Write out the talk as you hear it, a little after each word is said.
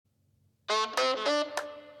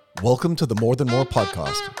Welcome to the More Than More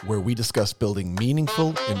podcast, where we discuss building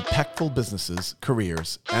meaningful, impactful businesses,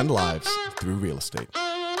 careers, and lives through real estate.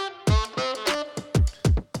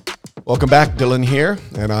 Welcome back, Dylan here,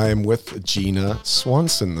 and I am with Gina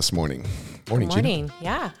Swanson this morning. Morning, Good morning. Gina.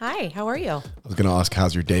 Yeah. Hi. How are you? I was going to ask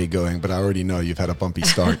how's your day going, but I already know you've had a bumpy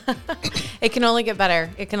start. It can only get better.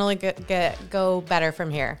 It can only go better from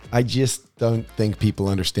here. I just don't think people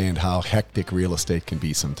understand how hectic real estate can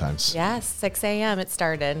be sometimes. Yes. 6 a.m. it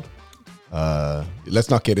started. Let's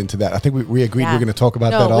not get into that. I think we agreed we're going to talk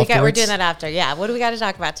about that afterwards. We're doing that after. Yeah. What do we got to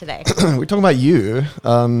talk about today? We're talking about you.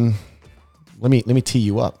 Let me tee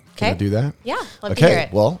you up. Can I Okay. do that? Yeah. Let me hear Okay.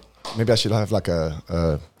 it. Well, maybe I should have like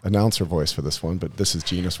a announcer voice for this one, but this is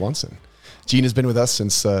Gina Swanson. Gina's been with us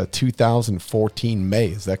since 2014 May.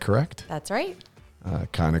 Is that correct? That's right.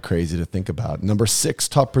 Kind of crazy to think about. Number 6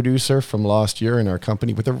 top producer from last year in our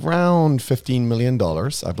company with around $15 million,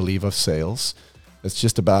 I believe, of sales. That's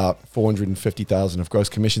just about $450,000 of gross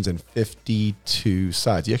commissions and 52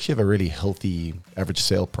 sides. You actually have a really healthy average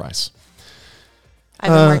sale price. I've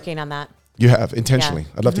been working on that. You have, intentionally.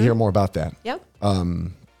 Yeah. I'd love to hear more about that. Yep.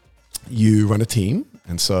 You run a team,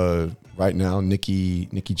 and so right now, Nikki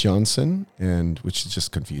Johnson, and which is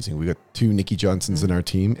just confusing. We got 2 Nikki Johnsons in our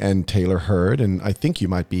team, and Taylor Hurd, and I think you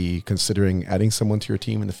might be considering adding someone to your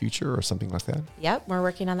team in the future or something like that. Yep. We're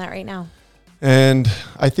working on that right now. And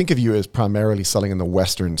I think of you as primarily selling in the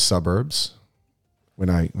western suburbs. When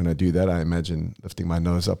I do that, I imagine lifting my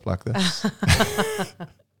nose up like this.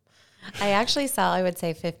 I actually sell, I would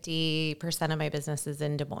say 50% of my business is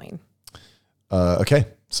in Des Moines. Okay,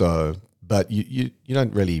 so but you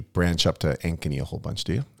don't really branch up to Ankeny a whole bunch,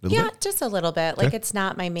 do you? A little bit? Just a little bit. Like it's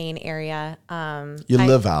not my main area. You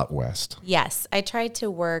live out west. Yes, I tried to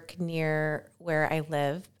work near where I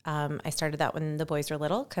live. I started that when the boys were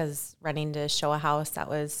little because running to show a house that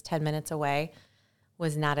was 10 minutes away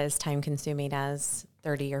was not as time consuming as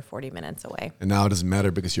 30 or 40 minutes away. And now it doesn't matter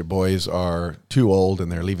because your boys are too old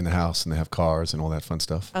and they're leaving the house and they have cars and all that fun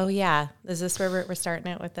stuff. Oh yeah, is this where we're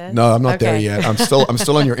starting it with this? No, I'm not there Okay. yet. I'm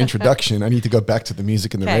still on your introduction. I need to go back to the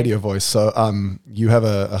music and the Okay. radio voice. So you have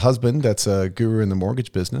a husband that's a guru in the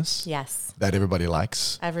mortgage business Yes, that everybody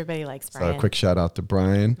likes. everybody likes Brian. So a quick shout out to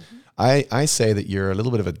Brian. I say that you're a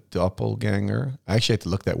little bit of a doppelganger. I actually had to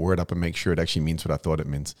look that word up and make sure it actually means what I thought it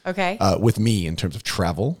means. Okay. With me in terms of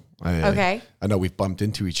travel. Okay. I know we've bumped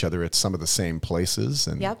into each other at some of the same places.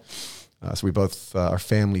 And Yep. so we both, our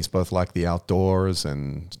families both like the outdoors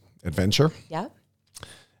and adventure. Yep.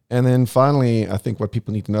 And then finally, I think what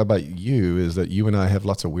people need to know about you is that you and I have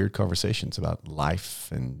lots of weird conversations about life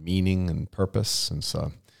and meaning and purpose. And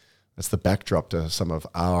so that's the backdrop to some of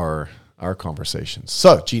our conversations.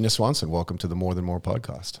 So, Gina Swanson, welcome to the More Than More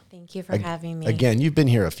podcast. Thank you for having me. Again, you've been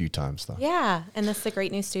here a few times, though. Yeah, and this is a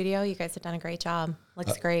great new studio. You guys have done a great job.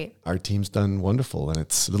 Looks great. Our team's done wonderful, and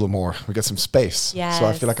it's a little more, we got some space. So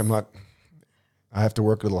I feel Yes. like I have to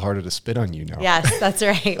work a little harder to spit on you now. Yes, that's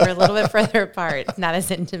right. We're a little bit further apart. It's not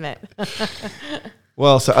as intimate.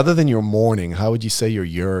 Well, so other than your morning, how would you say your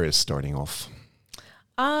year is starting off?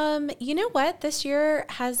 You know what? This year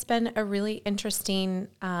has been a really interesting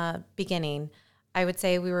beginning. I would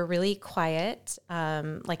say we were really quiet,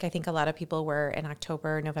 like I think a lot of people were in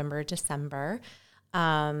October, November, December.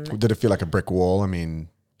 Did it feel like a brick wall? I mean,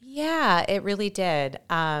 Yeah, it really did.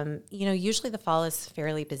 Usually the fall is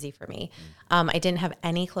fairly busy for me. I didn't have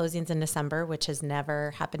any closings in December, which has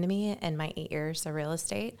never happened to me in my 8 years of real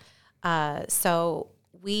estate. I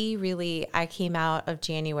came out of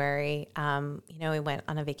January, we went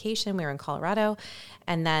on a vacation, we were in Colorado,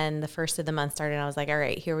 and then the first of the month started and I was like, all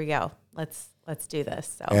right, here we go. Let's do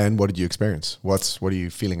this. So, and what did you experience? What are you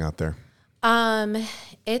feeling out there?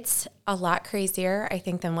 it's a lot crazier, I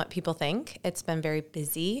think, than what people think. It's been very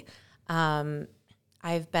busy.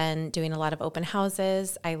 I've been doing a lot of open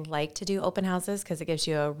houses. I like to do open houses because it gives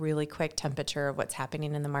you a really quick temperature of what's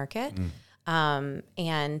happening in the market.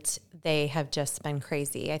 And they have just been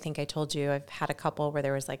crazy. I think I told you I've had a couple where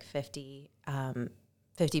there was like 50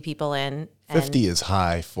 people in. 50 is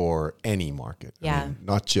high for any market. Yeah. I mean,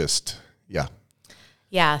 not just, yeah.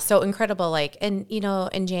 Yeah, so incredible. In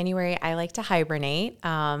January, I like to hibernate,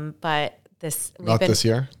 but This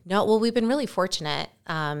year? No, well, we've been really fortunate.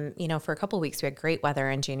 For a couple of weeks, we had great weather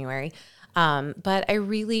in January. But I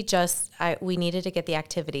really we needed to get the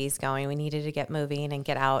activities going. We needed to get moving and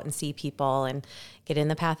get out and see people and get in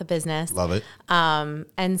the path of business. Love it.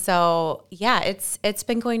 And so, it's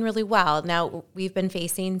been going really well. Now, we've been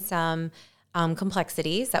facing some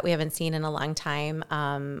complexities that we haven't seen in a long time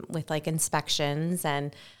with like inspections.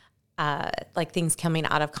 And like things coming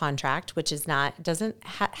out of contract, which is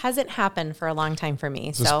hasn't happened for a long time for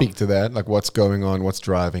me. So speak to that, like what's going on, what's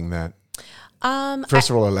driving that? First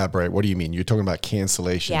of all, elaborate. What do you mean? You're talking about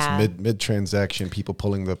cancellations, mid transaction, people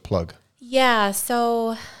pulling the plug. Yeah.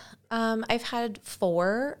 So I've had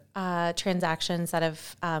 4 transactions that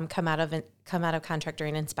have come out of contract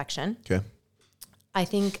during inspection. Okay. I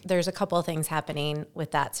think there's a couple of things happening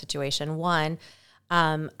with that situation. One,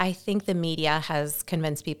 I think the media has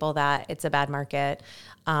convinced people that it's a bad market,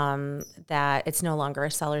 that it's no longer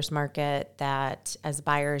a seller's market, that as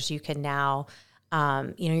buyers you can now,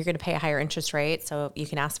 you're going to pay a higher interest rate, so you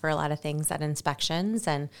can ask for a lot of things at inspections.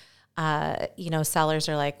 And, sellers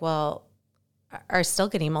are like, well, are still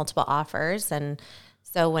getting multiple offers. And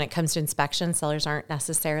so when it comes to inspection, sellers aren't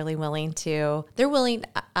necessarily willing to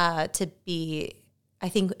be, I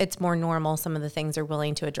think it's more normal. Some of the things they're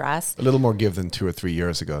willing to address. A little more give than 2 or 3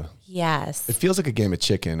 years ago. Yes. It feels like a game of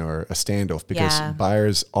chicken or a standoff because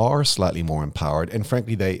buyers are slightly more empowered. And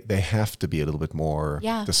frankly, they have to be a little bit more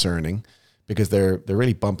discerning because they're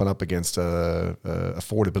really bumping up against a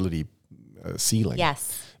affordability ceiling.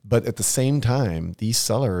 Yes. But at the same time, these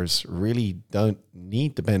sellers really don't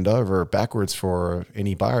need to bend over backwards for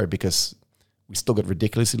any buyer because we still got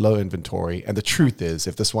ridiculously low inventory. And the truth is,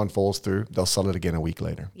 if this one falls through, they'll sell it again a week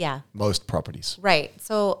later. Yeah. Most properties. Right.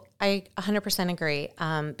 So I 100% agree.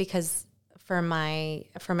 Because for my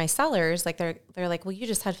sellers, like they're like, well, you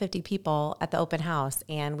just had 50 people at the open house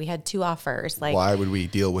and we had 2 offers. Like, why would we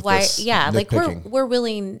deal with this? Yeah. Like nitpicking? we're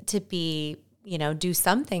willing to be, do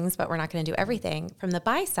some things, but we're not going to do everything. From the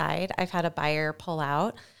buy side, I've had a buyer pull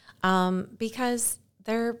out, because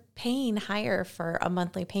they're paying higher for a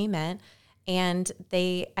monthly payment. And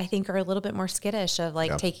they, I think, are a little bit more skittish of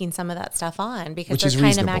taking some of that stuff on because they're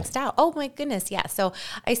kind of maxed out. Oh my goodness. Yeah. So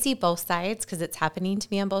I see both sides because it's happening to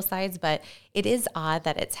me on both sides, but it is odd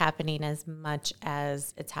that it's happening as much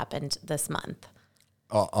as it's happened this month.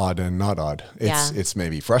 Odd and not odd. It's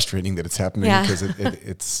maybe frustrating that it's happening because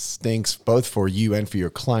it stinks both for you and for your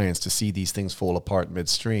clients to see these things fall apart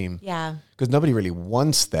midstream. Yeah. Because nobody really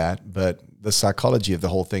wants that, but the psychology of the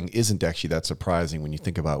whole thing isn't actually that surprising when you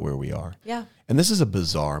think about where we are. Yeah. And this is a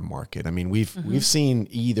bizarre market. I mean, we've seen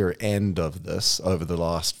either end of this over the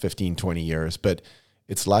last 15, 20 years, but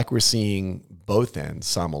it's like we're seeing both ends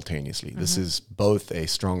simultaneously. This is both a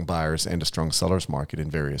strong buyer's and a strong seller's market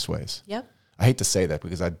in various ways. Yep. I hate to say that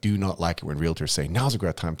because I do not like it when realtors say, now's a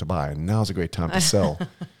great time to buy and now's a great time to sell.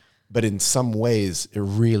 But in some ways, it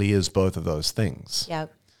really is both of those things.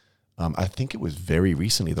 Yep. I think it was very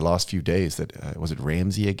recently, the last few days, that was it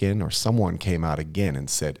Ramsey again or someone came out again and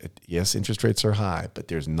said, yes, interest rates are high, but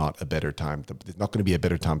there's not going to be a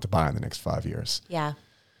better time to buy in the next 5 years. Yeah.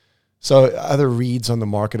 So other reads on the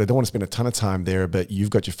market, I don't want to spend a ton of time there, but you've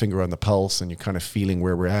got your finger on the pulse and you're kind of feeling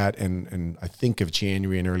where we're at. And I think of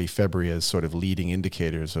January and early February as sort of leading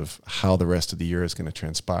indicators of how the rest of the year is going to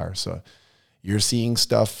transpire. So you're seeing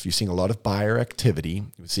stuff, you're seeing a lot of buyer activity.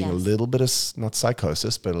 You're seeing a little bit of, not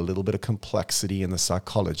psychosis, but a little bit of complexity in the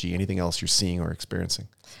psychology. Anything else you're seeing or experiencing?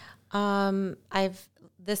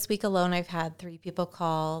 This week alone, I've had 3 people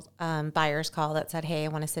call, buyers call that said, hey, I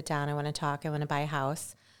want to sit down. I want to talk. I want to buy a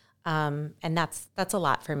house. And that's a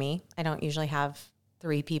lot for me. I don't usually have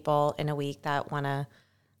 3 people in a week that want to.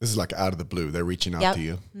 This is like out of the blue. They're reaching out to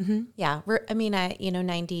you. Mm-hmm. Yeah.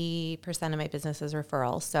 90% of my business is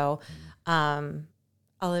referrals. So, I'm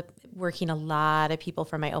working a lot of people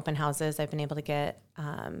from my open houses. I've been able to get,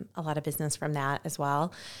 a lot of business from that as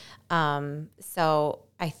well. So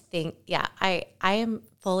I think, I am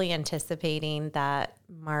fully anticipating that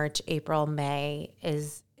March, April, May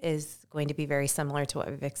is going to be very similar to what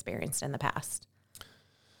we've experienced in the past.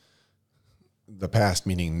 The past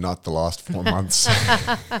meaning not the last 4 months.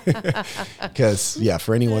 Because,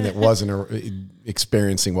 for anyone that wasn't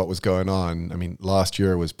experiencing what was going on, I mean, last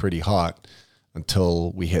year was pretty hot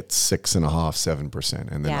until we hit 6.5%, 7%.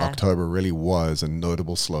 And then October really was a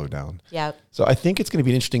notable slowdown. Yep. So I think it's going to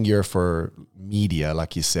be an interesting year for media,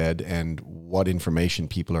 like you said, and what information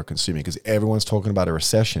people are consuming. Because everyone's talking about a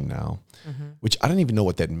recession now, which I don't even know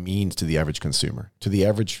what that means to the average consumer, to the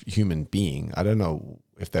average human being. I don't know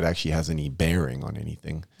if that actually has any bearing on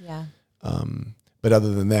anything. Yeah. But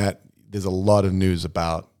other than that, there's a lot of news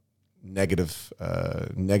about negative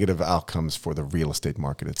outcomes for the real estate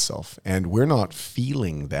market itself. And we're not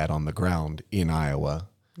feeling that on the ground in Iowa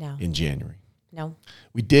in January. No.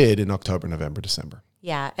 We did in October, November, December.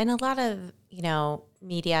 Yeah. And a lot of,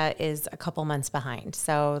 media is a couple months behind.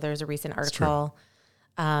 So there's a recent article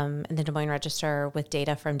in the Des Moines Register with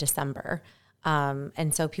data from December.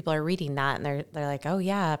 And so people are reading that and they're like, oh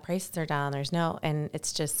yeah, prices are down. And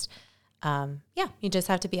it's just, yeah, you just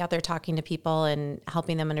have to be out there talking to people and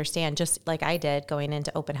helping them understand, just like I did going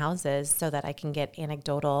into open houses so that I can get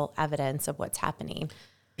anecdotal evidence of what's happening.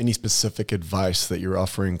 Any specific advice that you're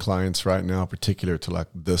offering clients right now, particular to like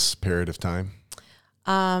this period of time?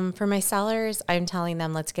 For my sellers, I'm telling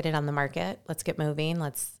them, let's get it on the market. Let's get moving.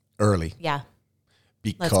 Early. Yeah.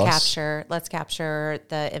 Because Let's capture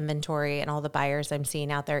the inventory and all the buyers I'm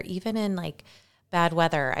seeing out there, even in like bad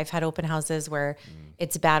weather. I've had open houses where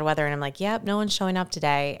it's bad weather and I'm like, yep, no one's showing up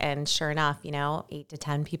today. And sure enough, 8 to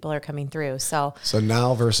 10 people are coming through. So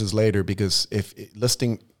now versus later, because if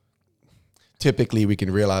listing, typically we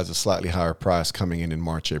can realize a slightly higher price coming in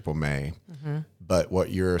March, April, May. Mm-hmm. But what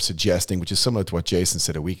you're suggesting, which is similar to what Jason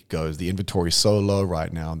said a week ago, is the inventory is so low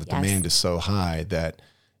right now and the demand is so high that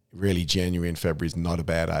really January and February is not a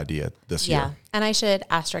bad idea this year. Yeah. And I should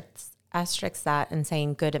asterisk that and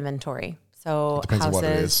saying good inventory. So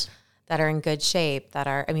houses that are in good shape,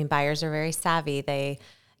 buyers are very savvy. They,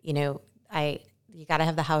 you got to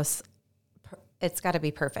have the house. It's got to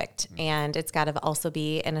be perfect. And it's got to also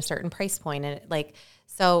be in a certain price point. And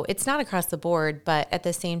so it's not across the board, but at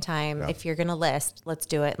the same time, if you're going to list, let's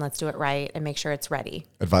do it and let's do it right and make sure it's ready.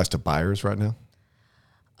 Advice to buyers right now?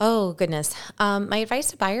 Oh, goodness. My advice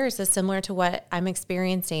to buyers is similar to what I'm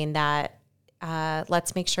experiencing, that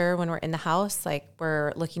let's make sure when we're in the house,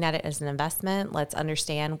 we're looking at it as an investment. Let's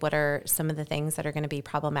understand what are some of the things that are going to be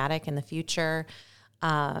problematic in the future.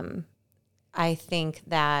 I think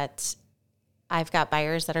that I've got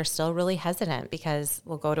buyers that are still really hesitant because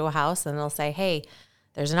we'll go to a house and they'll say, hey,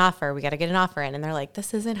 there's an offer. We got to get an offer in. And they're like,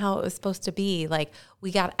 this isn't how it was supposed to be.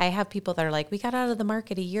 I have people that are like, we got out of the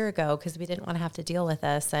market a year ago because we didn't want to have to deal with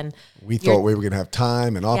this. And we thought we were going to have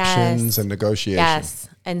time and options and negotiation. Yes.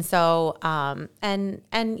 And so,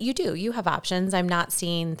 and you have options. I'm not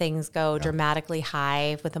seeing things go dramatically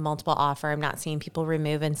high with a multiple offer. I'm not seeing people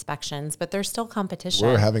remove inspections, but there's still competition.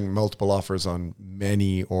 We're having multiple offers on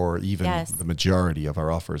many or even the majority of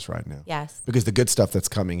our offers right now. Yes. Because the good stuff that's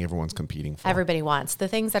coming, everyone's competing for. Everybody wants. The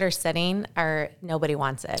things that are sitting nobody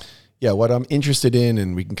wants it. Yeah, what I'm interested in,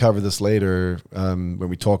 and we can cover this later when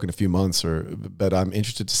we talk in a few months, but I'm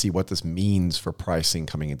interested to see what this means for pricing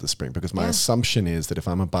coming into the spring, because my assumption is that if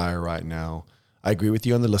I'm a buyer right now, I agree with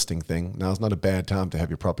you on the listing thing. Now's not a bad time to have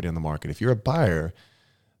your property on the market. If you're a buyer,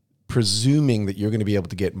 presuming that you're going to be able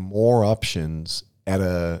to get more options at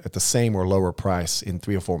the same or lower price in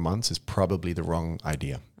 3 or 4 months is probably the wrong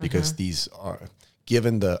idea, because these are,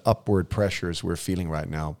 given the upward pressures we're feeling right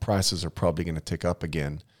now, prices are probably going to tick up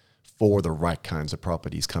again for the right kinds of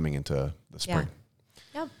properties coming into the spring.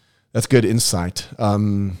 Yeah. That's good insight.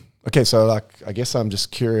 Okay, so I guess I'm just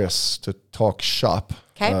curious to talk shop.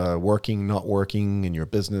 Okay. Working, not working in your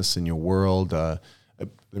business, in your world. Let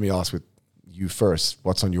me ask with you first.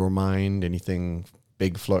 What's on your mind? Anything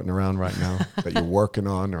big floating around right now that you're working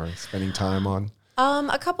on or spending time on?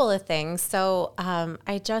 A couple of things. So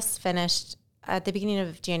I just finished, at the beginning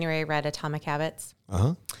of January, I read Atomic Habits.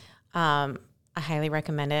 I highly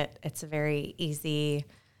recommend it. It's a very easy,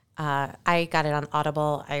 I got it on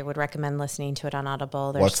Audible. I would recommend listening to it on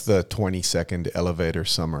Audible. What's the 20-second elevator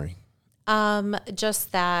summary?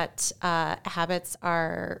 Just that habits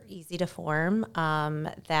are easy to form,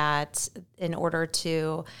 that in order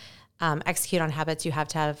to execute on habits, you have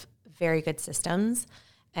to have very good systems.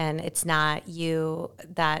 And it's not you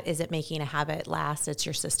that isn't making a habit last. It's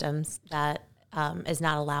your systems that is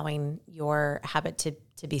not allowing your habit to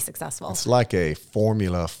be successful. It's like a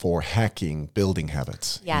formula for hacking building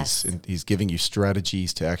habits. Yes. He's giving you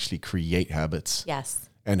strategies to actually create habits. Yes.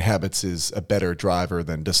 And habits is a better driver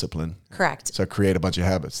than discipline. Correct. So create a bunch of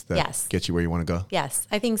habits that get you where you want to go. Yes.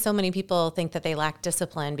 I think so many people think that they lack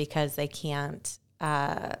discipline because they can't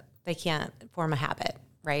form a habit,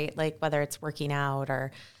 right? Like whether it's working out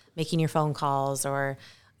or making your phone calls or,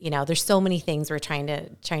 there's so many things we're trying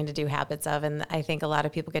to do habits of. And I think a lot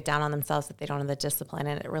of people get down on themselves that they don't have the discipline,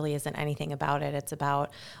 and it really isn't anything about it. It's about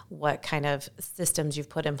what kind of systems you've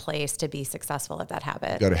put in place to be successful at that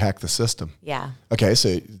habit. You got to hack the system. Yeah. Okay.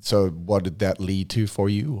 So what did that lead to for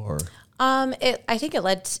you, or? I think it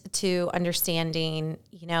led to understanding,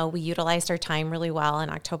 we utilized our time really well in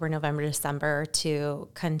October, November, December to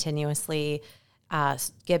continuously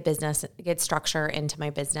get structure into my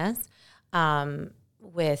business.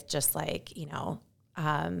 With just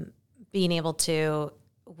being able to,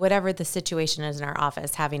 whatever the situation is in our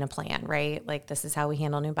office, having a plan, right? Like this is how we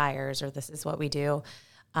handle new buyers, or this is what we do,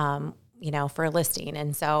 for a listing.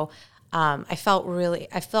 And so I felt really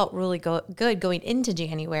good going into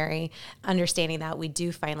January, understanding that we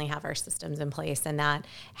do finally have our systems in place, and that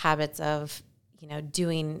habits of,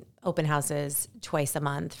 doing open houses twice a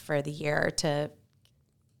month for the year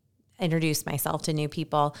introduce myself to new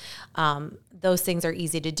people. Those things are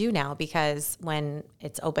easy to do now because when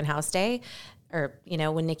it's open house day, or,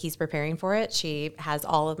 when Nikki's preparing for it, she has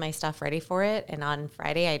all of my stuff ready for it. And on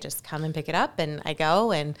Friday, I just come and pick it up and I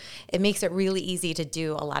go. And it makes it really easy to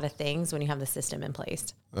do a lot of things when you have the system in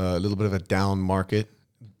place. A little bit of a down market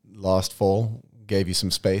last fall gave you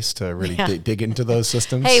some space to really dig into those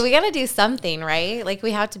systems. Hey, we got to do something, right? Like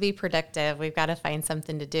we have to be productive. We've got to find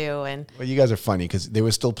something to do. And well, you guys are funny because there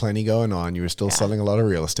was still plenty going on. You were still selling a lot of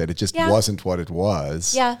real estate. It just wasn't what it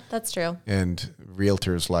was. Yeah, that's true. And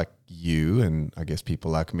realtors like you, and I guess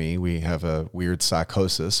people like me, we have a weird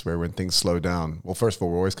psychosis where when things slow down, well, first of all,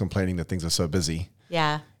 we're always complaining that things are so busy.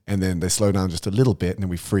 Yeah. And then they slow down just a little bit and then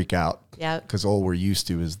we freak out. Yeah. Because all we're used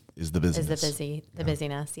to is the business.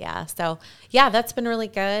 Busyness. Yeah. So yeah, that's been really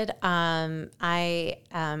good. I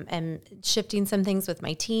am shifting some things with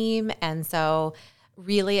my team. And so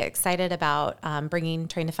really excited about trying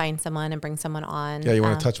to find someone and bring someone on. Yeah. You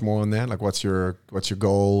want to touch more on that? Like what's your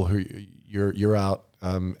goal? You're out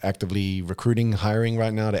actively recruiting, hiring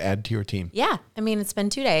right now to add to your team. Yeah. I mean, it's been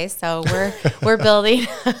 2 days, so we're building,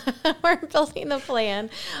 the plan.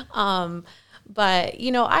 But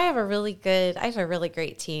I have a really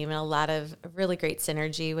great team and a lot of really great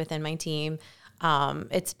synergy within my team.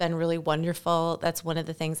 It's been really wonderful. That's one of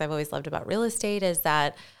the things I've always loved about real estate is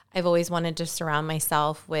that I've always wanted to surround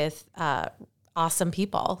myself with awesome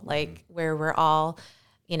people, like where we're all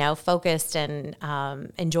focused and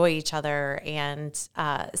enjoy each other. And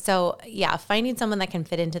so, finding someone that can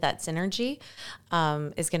fit into that synergy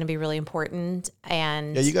is going to be really important.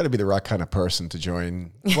 And yeah, you got to be the right kind of person to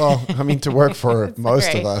join. Well, I mean, to work for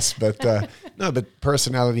most of us, but but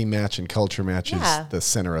personality match and culture match is the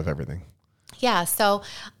center of everything. Yeah. So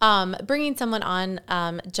bringing someone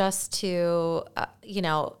on just to,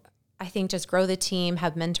 I think just grow the team,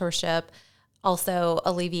 have mentorship, also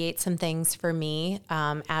alleviate some things for me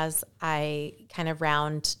as I kind of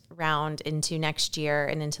round into next year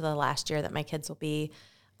and into the last year that my kids will be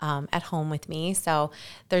at home with me. So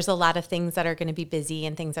there's a lot of things that are going to be busy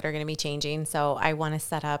and things that are going to be changing. So I want to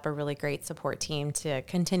set up a really great support team to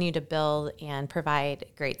continue to build and provide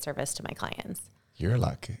great service to my clients. You're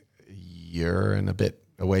like a year and a bit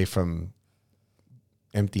away from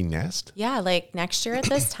empty nest? Yeah, like next year at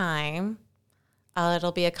this time.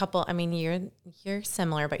 It'll be a couple. I mean, you're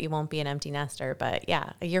similar, but you won't be an empty nester. But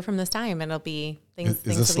yeah, a year from this time, it'll be things.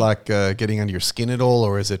 Is this like getting under your skin at all,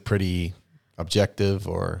 or is it pretty objective?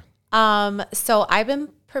 Or so I've been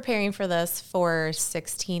preparing for this for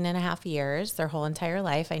 16 and a half years, their whole entire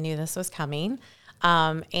life. I knew this was coming,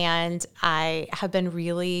 and I have been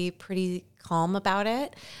really pretty calm about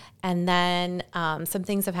it. And then some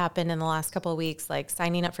things have happened in the last couple of weeks, like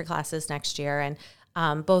signing up for classes next year, and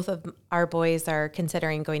both of our boys are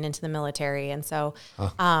considering going into the military. And so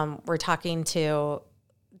we're talking to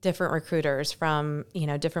different recruiters from,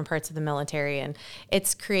 different parts of the military. And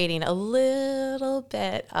it's creating a little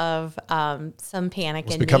bit of some panic in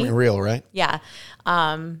me. It's becoming real, right? Yeah.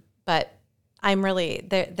 But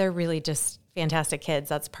they're really just fantastic kids.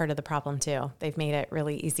 That's part of the problem too. They've made it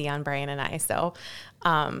really easy on Brian and I. So,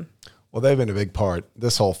 well, they've been a big part.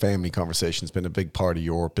 This whole family conversation has been a big part of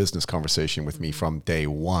your business conversation with me from day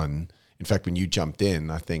one. In fact, when you jumped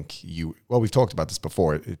in, I think we've talked about this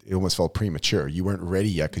before. It almost felt premature. You weren't ready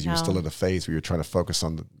yet because you were still at a phase where you're trying to focus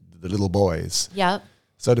on the little boys. Yep.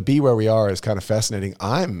 So to be where we are is kind of fascinating.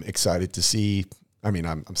 I'm excited to see. I mean,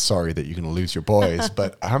 I'm sorry that you're going to lose your boys,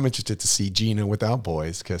 but I'm interested to see Gina without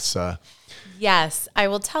boys because. Yes, I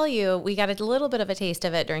will tell you, we got a little bit of a taste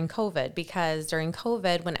of it during COVID because during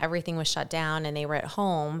COVID, when everything was shut down and they were at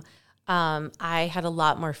home, I had a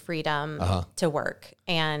lot more freedom to work,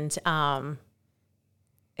 and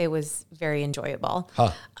it was very enjoyable.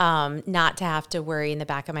 Not to have to worry in the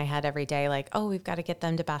back of my head every day, like, oh, we've got to get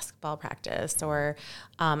them to basketball practice, or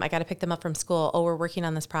I got to pick them up from school. Oh, we're working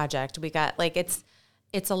on this project. We got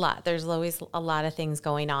it's a lot. There's always a lot of things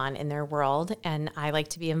going on in their world, and I like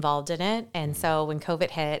to be involved in it. And so when COVID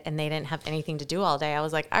hit and they didn't have anything to do all day, I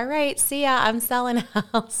was like, all right, see ya, I'm selling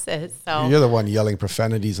houses. So you're the one yelling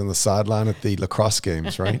profanities on the sideline at the lacrosse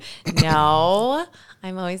games, right? No,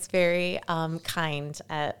 I'm always very kind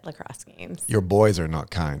at lacrosse games. Your boys are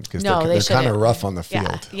not kind because they're kind of rough on the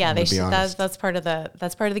field. Yeah, they should. That's part of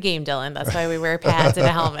the game, Dylan. That's why we wear pads and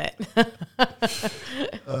a helmet.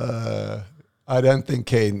 I don't think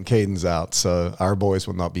Caden's out, so our boys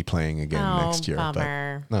will not be playing again next year.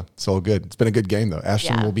 Bummer. But no, it's all good. It's been a good game, though.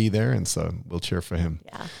 Ashton will be there, and so we'll cheer for him.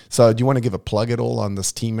 Yeah. So do you want to give a plug at all on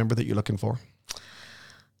this team member that you're looking for?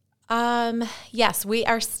 Yes, we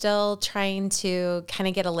are still trying to kind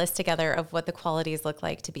of get a list together of what the qualities look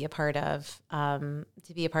like to be a part of,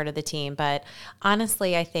 the team. But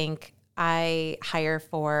honestly, I think I hire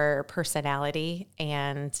for personality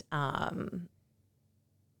and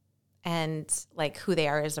like who they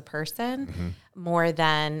are as a person more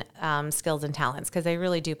than skills and talents, because I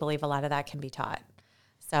really do believe a lot of that can be taught.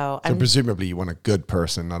 So presumably you want a good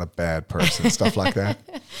person, not a bad person, stuff like that.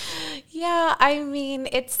 Yeah, I mean,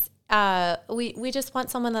 it's we just want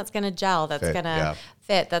someone that's going to gel, that's going to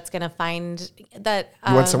fit, that's going to find that.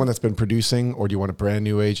 You want someone that's been producing, or do you want a brand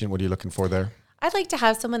new agent? What are you looking for there? I'd like to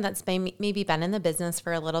have someone that's maybe been in the business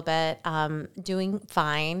for a little bit, doing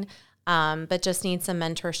fine, but just needs some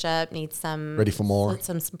mentorship, needs some ready for more,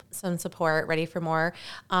 some support, ready for more.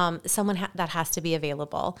 Someone that has to be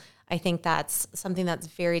available. I think that's something that's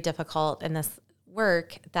very difficult in this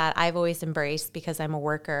work that I've always embraced because I'm a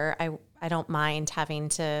worker. I don't mind having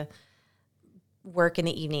to work in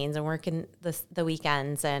the evenings and work in the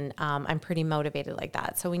weekends, and I'm pretty motivated like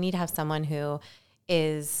that. So we need to have someone who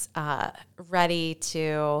is ready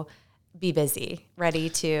to be busy, ready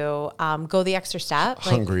to go the extra step.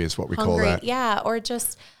 Hungry is what we call that. Yeah, or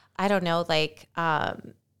just, I don't know, like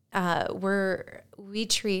we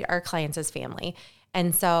treat our clients as family.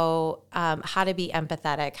 And so how to be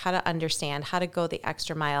empathetic, how to understand, how to go the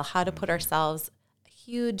extra mile, how to put ourselves, a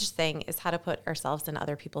huge thing is how to put ourselves in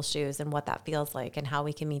other people's shoes and what that feels like and how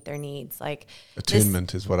we can meet their needs. Like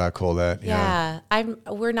attunement is what I call that. Yeah.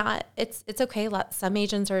 It's okay. Some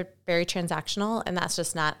agents are very transactional, and that's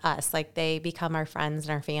just not us. Like they become our friends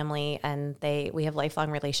and our family, and we have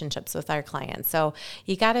lifelong relationships with our clients. So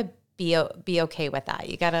you got to be okay with that.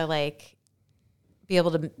 You got to be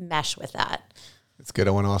able to mesh with that. It's good.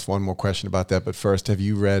 I want to ask one more question about that. But first, have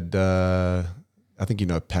you read, I think you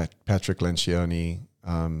know Patrick Lencioni,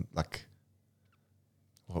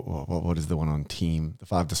 what is the one on team? The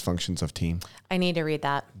 5 Dysfunctions of Team. I need to read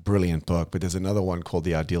that. Brilliant book. But there's another one called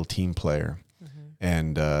The Ideal Team Player.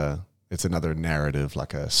 And it's another narrative,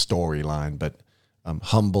 like a storyline, but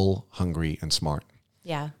humble, hungry, and smart.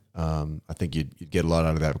 Yeah. I think you'd get a lot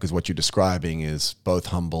out of that, because what you're describing is both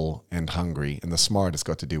humble and hungry. And the smart has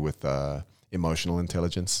got to do with emotional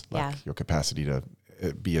intelligence, like your capacity to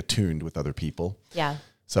be attuned with other people. Yeah.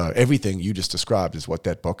 So everything you just described is what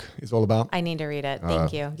that book is all about. I need to read it.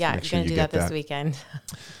 Thank you. Yeah, I'm going to do that this weekend.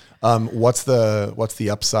 What's the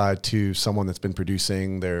upside to someone that's been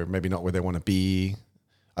producing? They're maybe not where they want to be.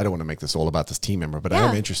 I don't want to make this all about this team member, but I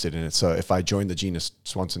am interested in it. So if I join the Gina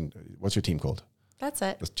Swanson, what's your team called? That's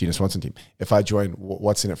it. The Gina Swanson team. If I join,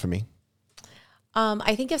 what's in it for me?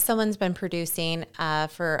 I think if someone's been producing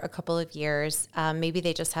for a couple of years, maybe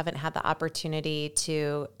they just haven't had the opportunity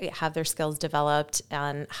to have their skills developed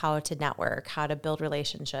on how to network, how to build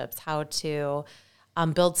relationships, how to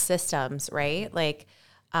build systems, right? Like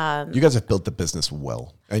you guys have built the business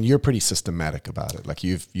well, and you're pretty systematic about it. Like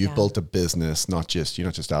you've built a business, you're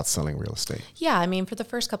not just out selling real estate. Yeah, I mean, for the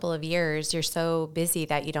first couple of years, you're so busy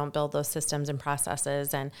that you don't build those systems and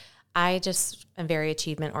processes. And I just am very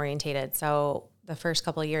achievement orientated. So the first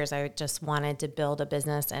couple of years, I just wanted to build a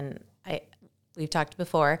business, and we've talked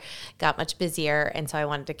before, got much busier. And so I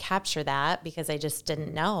wanted to capture that because I just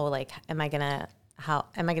didn't know, like, am I going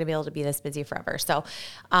to be able to be this busy forever? So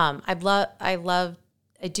I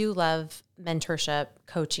do love mentorship,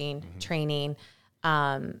 coaching, training.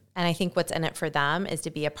 And I think what's in it for them is to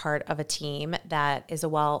be a part of a team that is a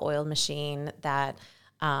well-oiled machine, that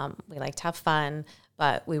we like to have fun,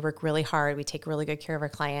 but we work really hard. We take really good care of our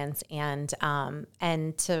clients, and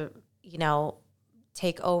to,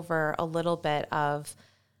 take over a little bit of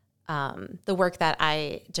the work that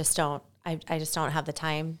I just don't have the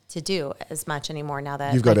time to do as much anymore now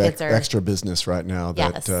that you've got extra business right now,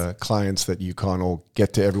 that clients that you can't all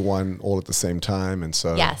get to everyone all at the same time. And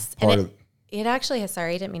so yes, it actually has,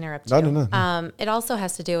 sorry, I didn't mean to interrupt you. No. It also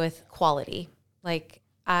has to do with quality. Like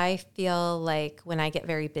I feel like when I get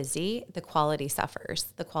very busy, the quality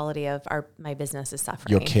suffers. The quality of my business is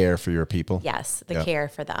suffering. Your care for your people. Yes, the care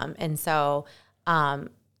for them. And so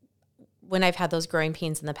when I've had those growing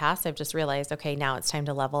pains in the past, I've just realized, okay, now it's time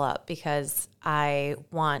to level up, because I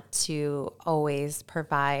want to always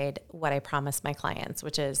provide what I promise my clients,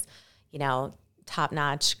 which is,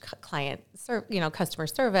 top-notch customer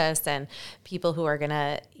service, and people who are going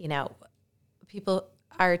to,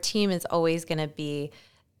 our team is always going to be,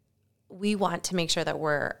 we want to make sure that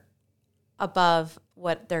we're above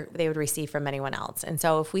what they would receive from anyone else. And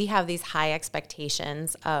so if we have these high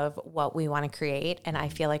expectations of what we want to create, and I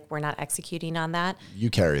feel like we're not executing on that. You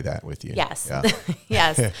carry that with you. Yes. Yeah.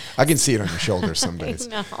 Yes. I can see it on your shoulders some days.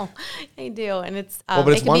 No, I do. And it's, But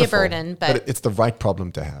it it's can wonderful, be a burden, but it's the right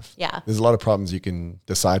problem to have. Yeah. There's a lot of problems you can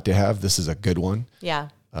decide to have. This is a good one. yeah.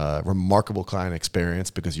 Remarkable client experience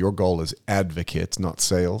because your goal is advocates, not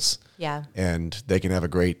sales. Yeah. And they can have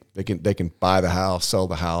they can buy the house, sell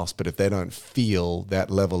the house, but if they don't feel that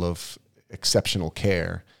level of exceptional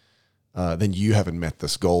care, then you haven't met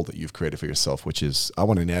this goal that you've created for yourself, which is I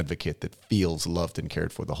want an advocate that feels loved and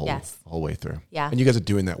cared for the whole way through. Yeah. And you guys are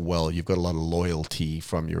doing that well. You've got a lot of loyalty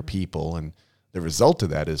from your people, and the result of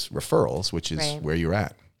that is referrals, which is where you're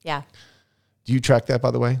at. Yeah. Do you track that,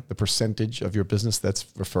 by the way, the percentage of your business that's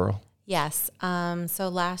referral? Yes. So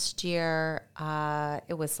last year,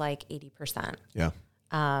 it was like 80%. Yeah.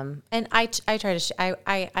 And I try to,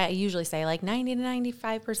 I usually say like 90 to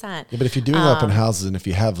 95%. Yeah, but if you're doing open houses and if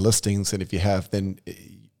you have listings and if you have, then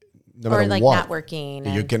no matter or like what,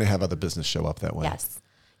 networking. you're going to have other business show up that way. Yes.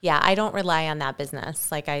 Yeah. I don't rely on that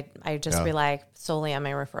business. Like I just rely solely on my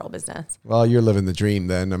referral business. Well, you're living the dream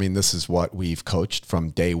then. I mean, this is what we've coached from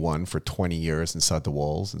day one for 20 years inside the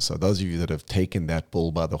walls. And so those of you that have taken that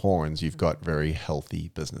bull by the horns, you've got very healthy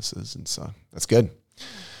businesses. And so that's good.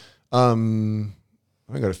 I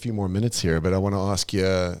got a few more minutes here, but I want to ask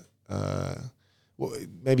you,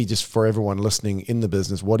 maybe just for everyone listening in the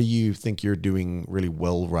business, what do you think you're doing really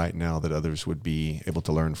well right now that others would be able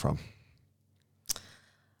to learn from?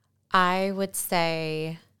 I would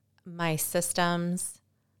say my systems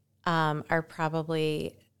are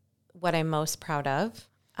probably what I'm most proud of.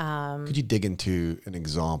 Could you dig into an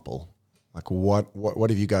example? Like what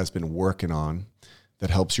have you guys been working on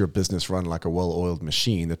that helps your business run like a well-oiled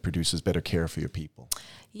machine that produces better care for your people?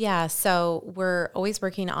 Yeah, so we're always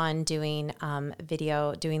working on doing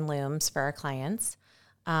video, doing Looms for our clients.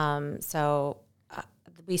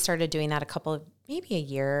 We started doing that maybe a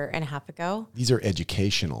year and a half ago. These are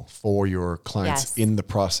educational for your clients in the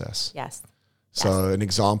process. Yes. So an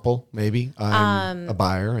example, maybe I'm a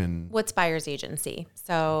buyer and what's buyer's agency?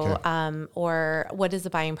 So, or what does the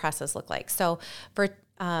buying process look like? So for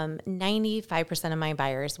 95% of my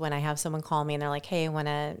buyers, when I have someone call me and they're like, hey, I want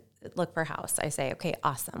to look for a house, I say, okay,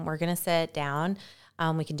 awesome. We're going to sit down.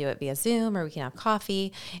 We can do it via Zoom or we can have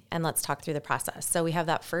coffee and let's talk through the process. So we have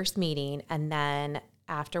that first meeting and then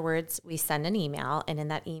afterwards we send an email, and in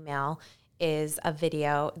that email is a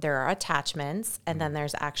video. There are attachments, and then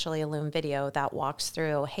there's actually a Loom video that walks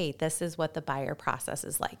through, hey, this is what the buyer process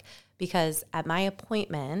is like. Because at my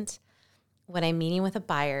appointment, when I'm meeting with the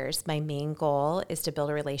buyers, my main goal is to build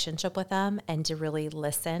a relationship with them and to really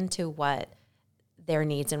listen to what their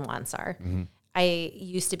needs and wants are. Mm-hmm. I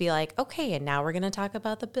used to be like, okay, and now we're going to talk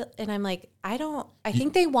about the bill. And I'm like, I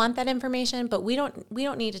think they want that information, but we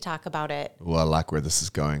don't need to talk about it. Well, I like where this is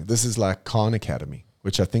going. This is like Khan Academy,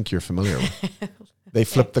 which I think you're familiar with. They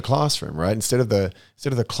flipped the classroom, right? Instead of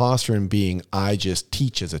the classroom being, I just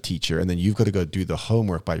teach as a teacher, and then you've got to go do the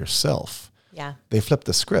homework by yourself. Yeah. They flipped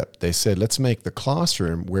the script. They said, let's make the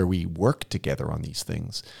classroom where we work together on these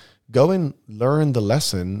things. Go and learn the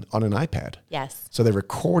lesson on an iPad. Yes. So they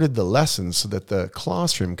recorded the lesson so that the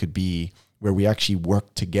classroom could be where we actually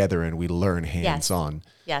work together and we learn hands-on.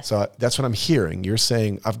 Yes. So that's what I'm hearing. You're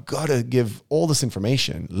saying, I've got to give all this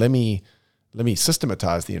information. Let me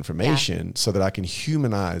systematize the information so that I can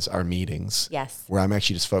humanize our meetings. Yes. Where I'm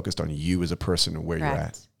actually just focused on you as a person and where Correct. you're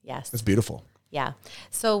at. Yes. That's beautiful. Yeah.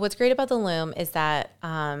 So what's great about the Loom is that,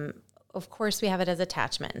 of course, we have it as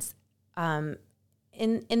attachments.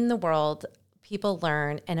 In the world, people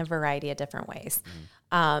learn in a variety of different ways.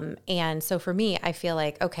 And so for me, I feel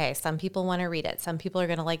like, okay, some people want to read it. Some people are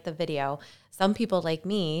going to like the video. Some people like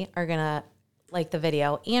me are going to like the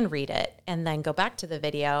video and read it and then go back to the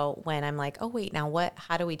video when I'm like, oh, wait, now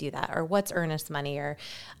how do we do that? Or what's earnest money? Or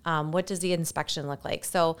what does the inspection look like?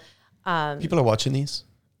 So people are watching these?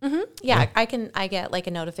 Mm-hmm. Yeah, I get like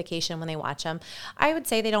a notification when they watch them. I would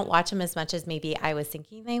say they don't watch them as much as maybe I was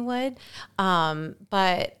thinking they would.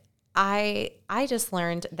 But I just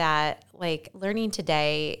learned that like learning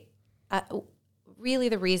today, really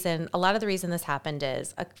a lot of the reason this happened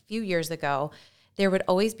is a few years ago, there would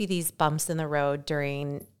always be these bumps in the road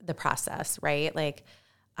during the process, right? Like,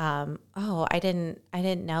 I didn't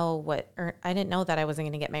know that I wasn't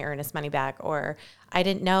going to get my earnest money back, or I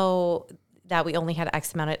didn't know that we only had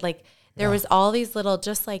X amount of, like, There was all these little,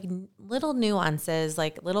 just like little nuances,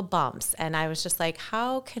 like little bumps. And I was just like,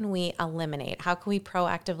 how can we eliminate? How can we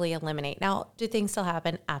proactively eliminate? Now, do things still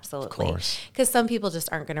happen? Absolutely. Of course. Because some people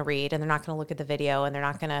just aren't going to read and they're not going to look at the video and they're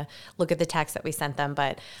not going to look at the text that we sent them.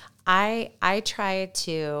 But I try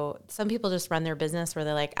to, some people just run their business where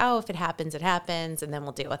they're like, oh, if it happens, it happens, and then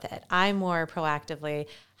we'll deal with it. I'm more proactively,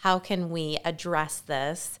 how can we address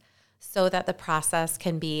this so that the process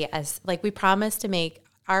can be as, like we promise to make,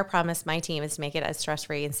 our promise, my team, is to make it as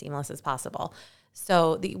stress-free and seamless as possible.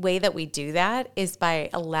 So the way that we do that is by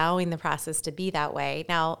allowing the process to be that way.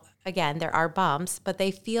 Now, again, there are bumps, but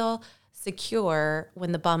they feel secure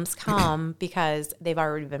when the bumps come because they've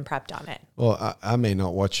already been prepped on it. Well, I may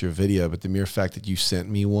not watch your video, but the mere fact that you sent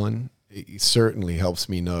me one, it certainly helps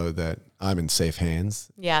me know that I'm in safe hands.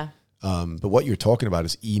 Yeah. But what you're talking about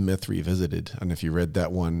is E-Myth Revisited. And if you read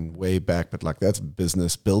that one way back, but like that's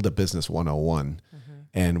business, build a business 101.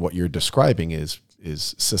 And what you're describing is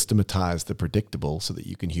systematize the predictable so that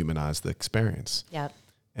you can humanize the experience. Yep.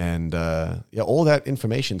 And all that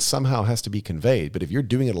information somehow has to be conveyed. But if you're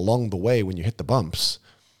doing it along the way when you hit the bumps,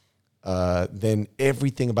 then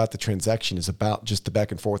everything about the transaction is about just the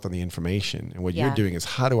back and forth on the information. And what you're doing is,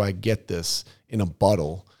 how do I get this in a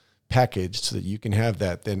bottle packaged so that you can have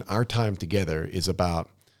that? Then our time together is about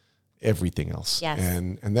everything else. Yes.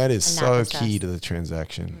 And that is so key to the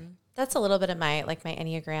transaction. Mm-hmm. That's a little bit of my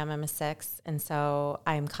Enneagram. I'm a 6. And so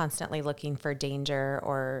I'm constantly looking for danger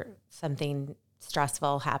or something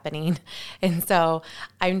stressful happening. And so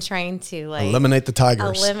I'm trying to eliminate the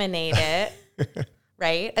tigers, eliminate it,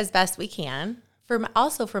 right? As best we can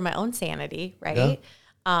also for my own sanity, right?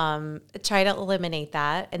 Yeah. Try to eliminate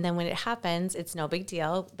that. And then when it happens, it's no big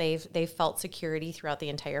deal. They've felt security throughout the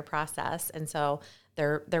entire process. And so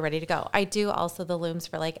they're ready to go. I do also the looms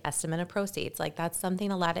for like estimate of proceeds. Like that's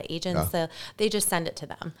something a lot of agents, they just send it to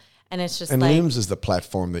them. And it's just and Looms is the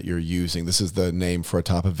platform that you're using. This is the name for a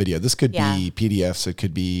type of video. This could be PDFs, it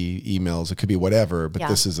could be emails, it could be whatever, but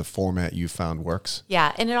this is a format you found works.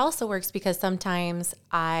 Yeah, and it also works because sometimes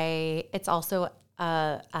it's also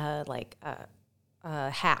a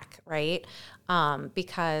hack, right?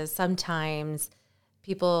 Because sometimes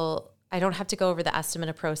I don't have to go over the estimate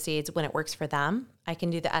of proceeds when it works for them. I can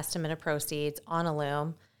do the estimate of proceeds on a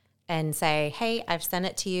loom and say, hey, I've sent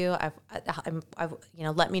it to you. I've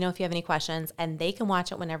let me know if you have any questions, and they can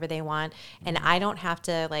watch it whenever they want. And I don't have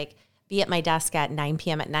to be at my desk at 9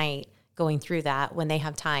 p.m. at night going through that when they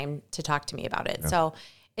have time to talk to me about it. Yeah. So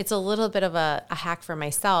it's a little bit of a hack for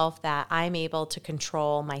myself that I'm able to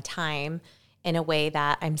control my time in a way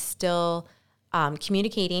that I'm still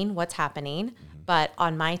communicating what's happening, but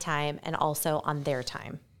on my time and also on their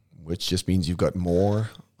time. Which just means you've got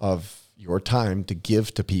more of your time to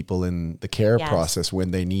give to people in the care process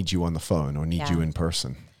when they need you on the phone or need you in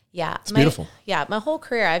person. Yeah. It's beautiful. My whole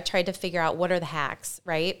career, I've tried to figure out what are the hacks,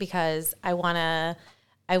 right? Because I want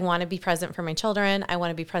to be present for my children. I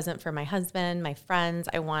want to be present for my husband, my friends.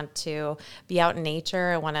 I want to be out in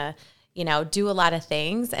nature. I want to, do a lot of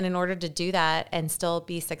things. And in order to do that and still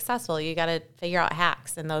be successful, you got to figure out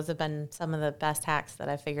hacks. And those have been some of the best hacks that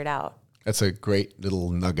I've figured out. That's a great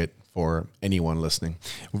little nugget for anyone listening,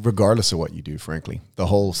 regardless of what you do, frankly. The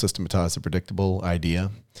whole systematize the predictable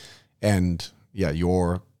idea and,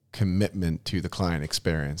 your commitment to the client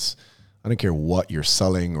experience. I don't care what you're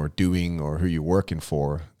selling or doing or who you're working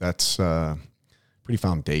for. That's pretty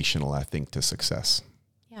foundational, I think, to success.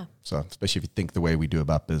 Yeah. So especially if you think the way we do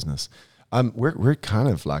about business. We're kind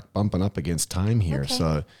of like bumping up against time here. Okay.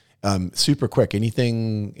 So super quick,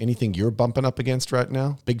 anything you're bumping up against right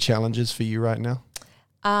now? Big challenges for you right now?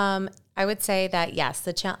 I would say that, yes,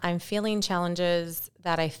 I'm feeling challenges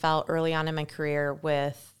that I felt early on in my career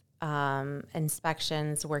with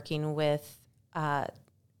inspections, working with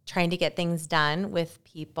trying to get things done with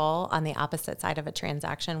people on the opposite side of a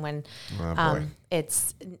transaction when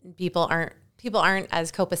it's people aren't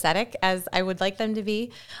as copacetic as I would like them to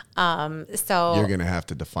be. So you're going to have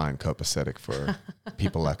to define copacetic for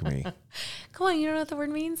people like me. Come on, you don't know what the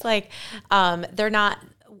word means?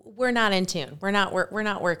 We're not in tune. We're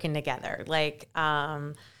not working together.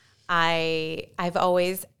 I've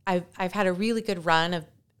had a really good run of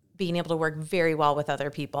being able to work very well with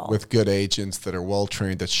other people. With good agents that are well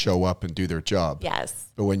trained, that show up and do their job. Yes.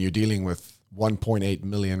 But when you're dealing with 1.8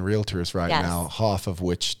 million realtors right now, half of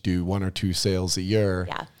which do 1 or 2 sales a year.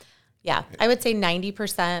 Yeah. Yeah. I would say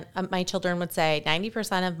 90%, my children would say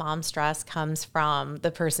 90% of mom stress comes from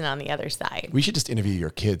the person on the other side. We should just interview your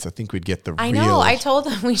kids. I think we'd get the I know. I told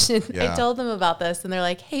them we should. Yeah. I told them about this and they're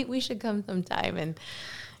like, hey, we should come sometime. And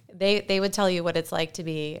they would tell you what it's like to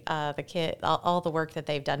be the kid. All the work that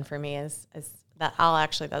they've done for me is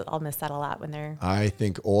I'll miss that a lot when they're. I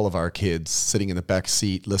think all of our kids sitting in the back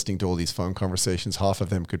seat listening to all these phone conversations, half of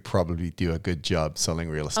them could probably do a good job selling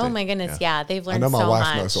real estate. Oh my goodness, yeah. They've learned I know my wife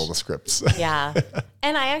much. knows all the scripts. Yeah.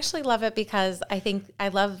 And I actually love it because I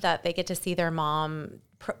love that they get to see their mom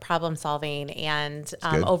problem solving and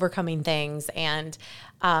overcoming things, and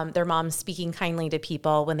their mom speaking kindly to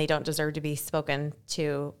people when they don't deserve to be spoken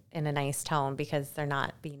to in a nice tone because they're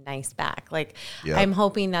not being nice back. Like, I'm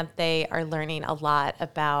hoping that they are learning a lot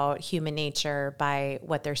about human nature by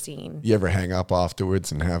what they're seeing. You ever hang up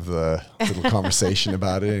afterwards and have the little conversation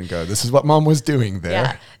about it and go, this is what mom was doing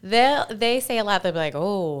there? Yeah. They say a lot. They'll be like,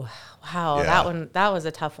 oh, wow, that was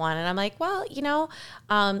a tough one. And I'm like, well,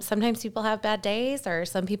 sometimes people have bad days, or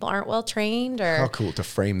some people aren't well trained. Or how cool to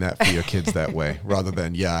frame that for your kids that way, rather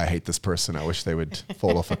than, I hate this person, I wish they would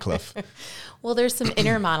fall off a cliff. Well, there's some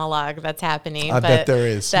inner monologue that's happening. I bet there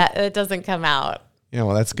is. That it doesn't come out. Yeah,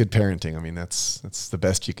 well, that's good parenting. I mean, that's the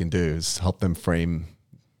best you can do, is help them frame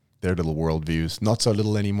their little worldviews. Not so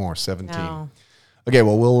little anymore, 17. No. Okay,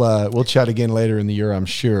 well, we'll chat again later in the year, I'm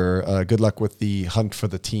sure. Good luck with the hunt for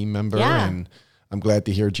the team member. Yeah. And I'm glad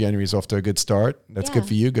to hear January's off to a good start. That's good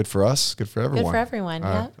for you, good for us, good for everyone. Good for everyone,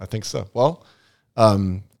 yeah. I think so. Well,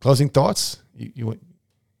 closing thoughts?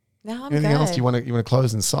 No, I'm anything good. else? You want to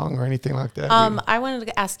close in song or anything like that? I wanted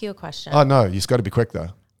to ask you a question. Oh, no, you just got to be quick, though.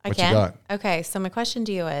 What you got? Okay, so my question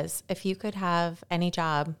to you is, if you could have any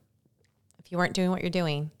job, if you weren't doing what you're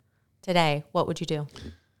doing today, what would you do?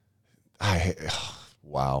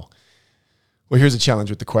 Wow. Well, here's a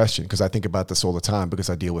challenge with the question, because I think about this all the time,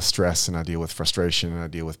 because I deal with stress and I deal with frustration and I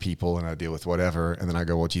deal with people and I deal with whatever. And then I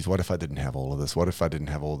go, well, geez, what if I didn't have all of this? What if I didn't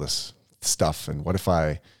have all this stuff? And what if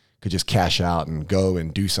I could just cash out and go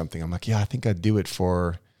and do something? I'm like, I think I'd do it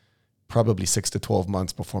for probably 6 to 12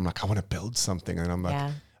 months before I'm like, I want to build something. And I'm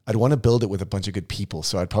like, I'd want to build it with a bunch of good people.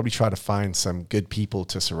 So I'd probably try to find some good people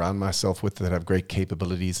to surround myself with that have great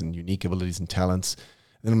capabilities and unique abilities and talents.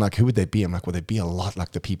 And then I'm like, who would they be? I'm like, well, they'd be a lot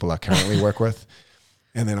like the people I currently work with.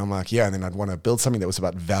 And then I'm like, and then I'd want to build something that was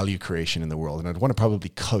about value creation in the world. And I'd want to probably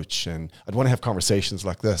coach, and I'd want to have conversations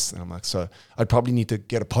like this. And I'm like, so I'd probably need to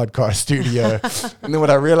get a podcast studio. And then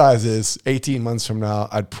what I realize is 18 months from now,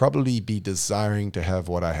 I'd probably be desiring to have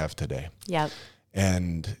what I have today. Yep.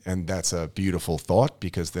 And that's a beautiful thought,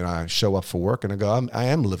 because then I show up for work and I go, I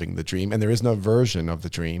am living the dream. And there is no version of the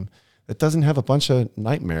dream that doesn't have a bunch of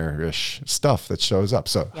nightmare-ish stuff that shows up.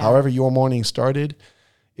 So however your morning started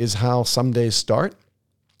is how some days start,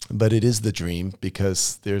 but it is the dream,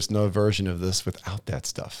 because there's no version of this without that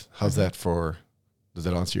stuff. How's that does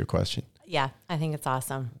that answer your question? Yeah, I think it's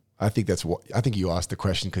awesome. I think you asked the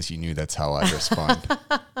question because you knew that's how I'd respond.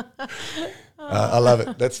 I love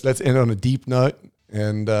it. Let's end on a deep note.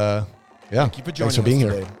 And thank you for joining us for being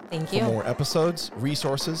here. Thank you. For more episodes,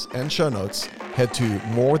 resources, and show notes, head to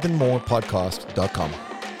morethanmorepodcast.com.